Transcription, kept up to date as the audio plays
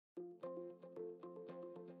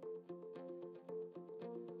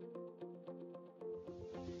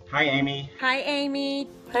Hi, Amy. Hi, Amy.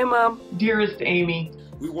 Hi, Mom. Dearest Amy,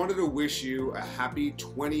 we wanted to wish you a happy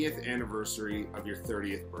 20th anniversary of your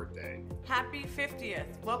 30th birthday. Happy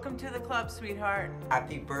 50th. Welcome to the club, sweetheart.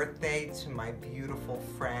 Happy birthday to my beautiful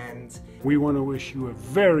friend. We want to wish you a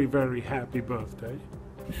very, very happy birthday.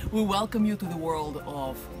 We welcome you to the world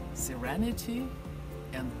of serenity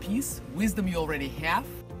and peace, wisdom you already have.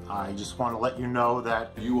 I just want to let you know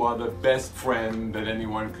that you are the best friend that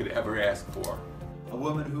anyone could ever ask for. A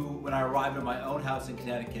woman who, when I arrive at my own house in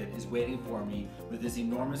Connecticut, is waiting for me with this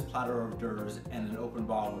enormous platter of hors d'oeuvres and an open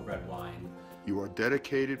bottle of red wine. You are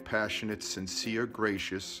dedicated, passionate, sincere,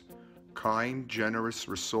 gracious, kind, generous,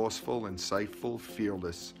 resourceful, insightful,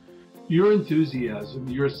 fearless. Your enthusiasm,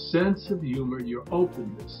 your sense of humor, your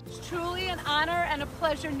openness. It's truly an honor and a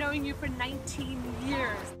pleasure knowing you for 19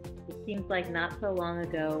 years. It seems like not so long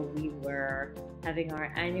ago we were having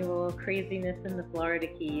our annual craziness in the Florida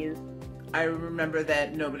Keys. I remember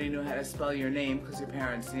that nobody knew how to spell your name because your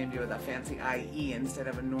parents named you with a fancy I-E instead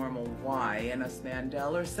of a normal Y, and us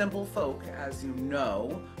Mandel are simple folk, as you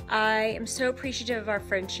know. I am so appreciative of our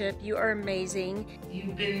friendship. You are amazing.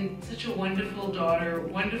 You've been such a wonderful daughter,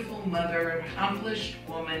 wonderful mother, accomplished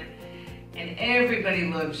woman, and everybody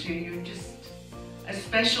loves you. You're just a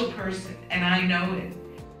special person, and I know it.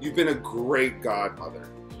 You've been a great godmother.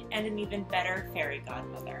 And an even better fairy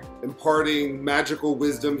godmother. Imparting magical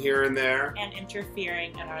wisdom here and there. And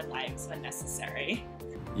interfering in our lives when necessary.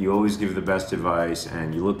 You always give the best advice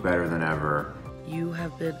and you look better than ever. You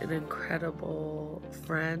have been an incredible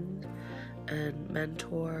friend and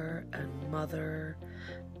mentor and mother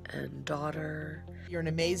and daughter. You're an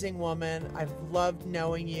amazing woman. I've loved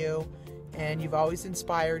knowing you. And you've always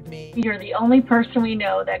inspired me. You're the only person we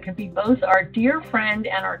know that can be both our dear friend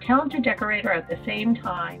and our talented decorator at the same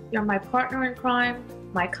time. You're my partner in crime,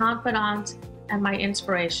 my confidant, and my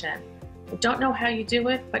inspiration. I don't know how you do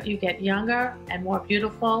it, but you get younger and more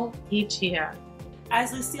beautiful each year.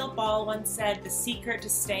 As Lucille Ball once said, the secret to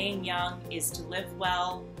staying young is to live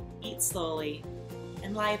well, eat slowly,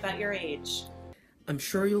 and lie about your age. I'm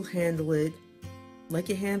sure you'll handle it like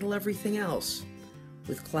you handle everything else,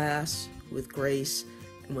 with class, with grace,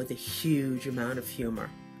 and with a huge amount of humor.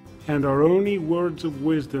 And our only words of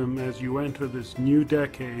wisdom as you enter this new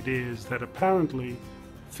decade is that apparently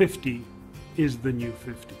 50 is the new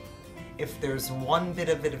 50. If there's one bit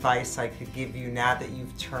of advice I could give you now that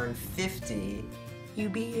you've turned 50, you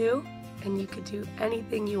be you, and you could do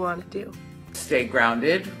anything you want to do. Stay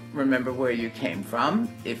grounded. Remember where you came from.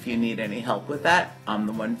 If you need any help with that, I'm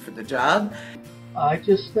the one for the job. I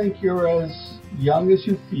just think you're as young as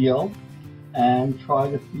you feel, and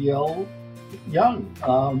try to feel young.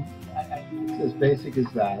 It's as basic as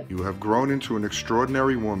that. You have grown into an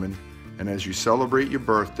extraordinary woman, and as you celebrate your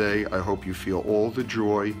birthday, I hope you feel all the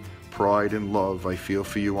joy, pride, and love I feel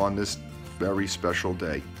for you on this very special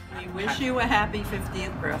day. We wish you a happy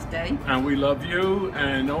 50th birthday. And we love you,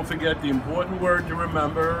 and don't forget the important word to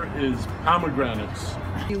remember is pomegranates.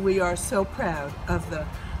 We are so proud of the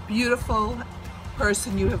beautiful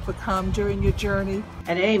person you have become during your journey.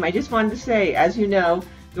 And Aim, I just wanted to say, as you know,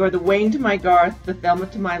 you are the Wayne to my Garth, the Thelma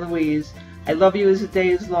to my Louise. I love you as the day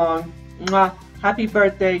is long. Mwah. Happy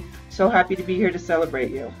birthday. So happy to be here to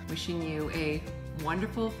celebrate you. Wishing you a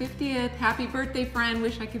wonderful 50th. Happy birthday, friend.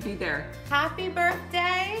 Wish I could be there. Happy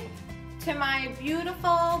birthday to my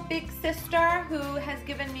beautiful big sister who has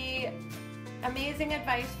given me amazing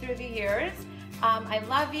advice through the years. I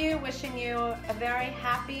love you, wishing you a very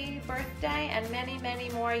happy birthday and many, many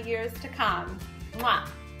more years to come. Mwah.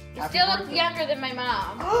 You still look younger than my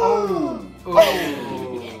mom.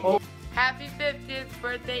 Happy 50th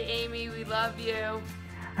birthday, Amy. We love you.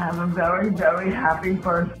 Have a very, very happy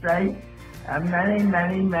birthday and many,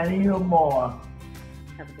 many, many more.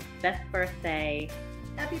 Have the best birthday.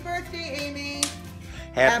 Happy birthday, Amy.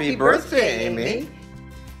 Happy birthday, Amy.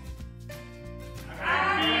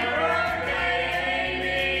 Happy birthday,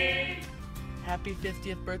 Amy. Happy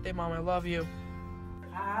 50th birthday, Mom. I love you.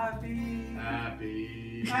 Happy,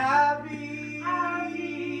 Happy, happy,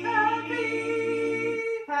 happy, happy,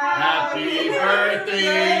 happy birthday,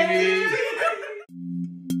 Amy.